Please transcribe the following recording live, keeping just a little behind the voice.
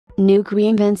Newegg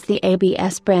reinvents the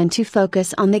ABS brand to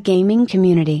focus on the gaming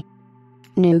community.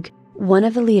 Newegg, one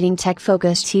of the leading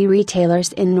tech-focused tea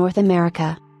retailers in North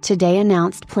America, today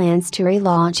announced plans to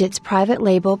relaunch its private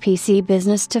label PC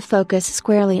business to focus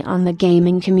squarely on the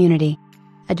gaming community.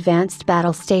 Advanced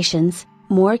Battle Stations,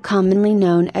 more commonly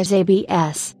known as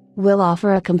ABS, will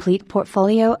offer a complete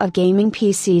portfolio of gaming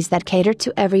PCs that cater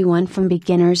to everyone from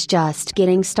beginners just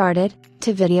getting started,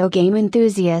 to video game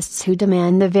enthusiasts who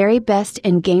demand the very best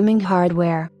in gaming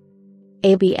hardware.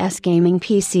 ABS gaming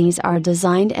PCs are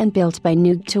designed and built by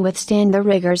Newegg to withstand the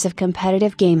rigors of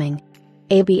competitive gaming.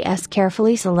 ABS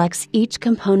carefully selects each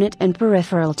component and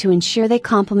peripheral to ensure they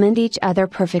complement each other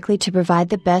perfectly to provide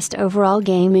the best overall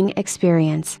gaming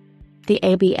experience. The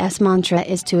ABS mantra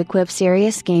is to equip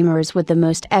serious gamers with the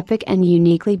most epic and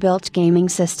uniquely built gaming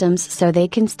systems so they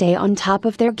can stay on top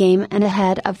of their game and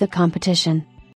ahead of the competition.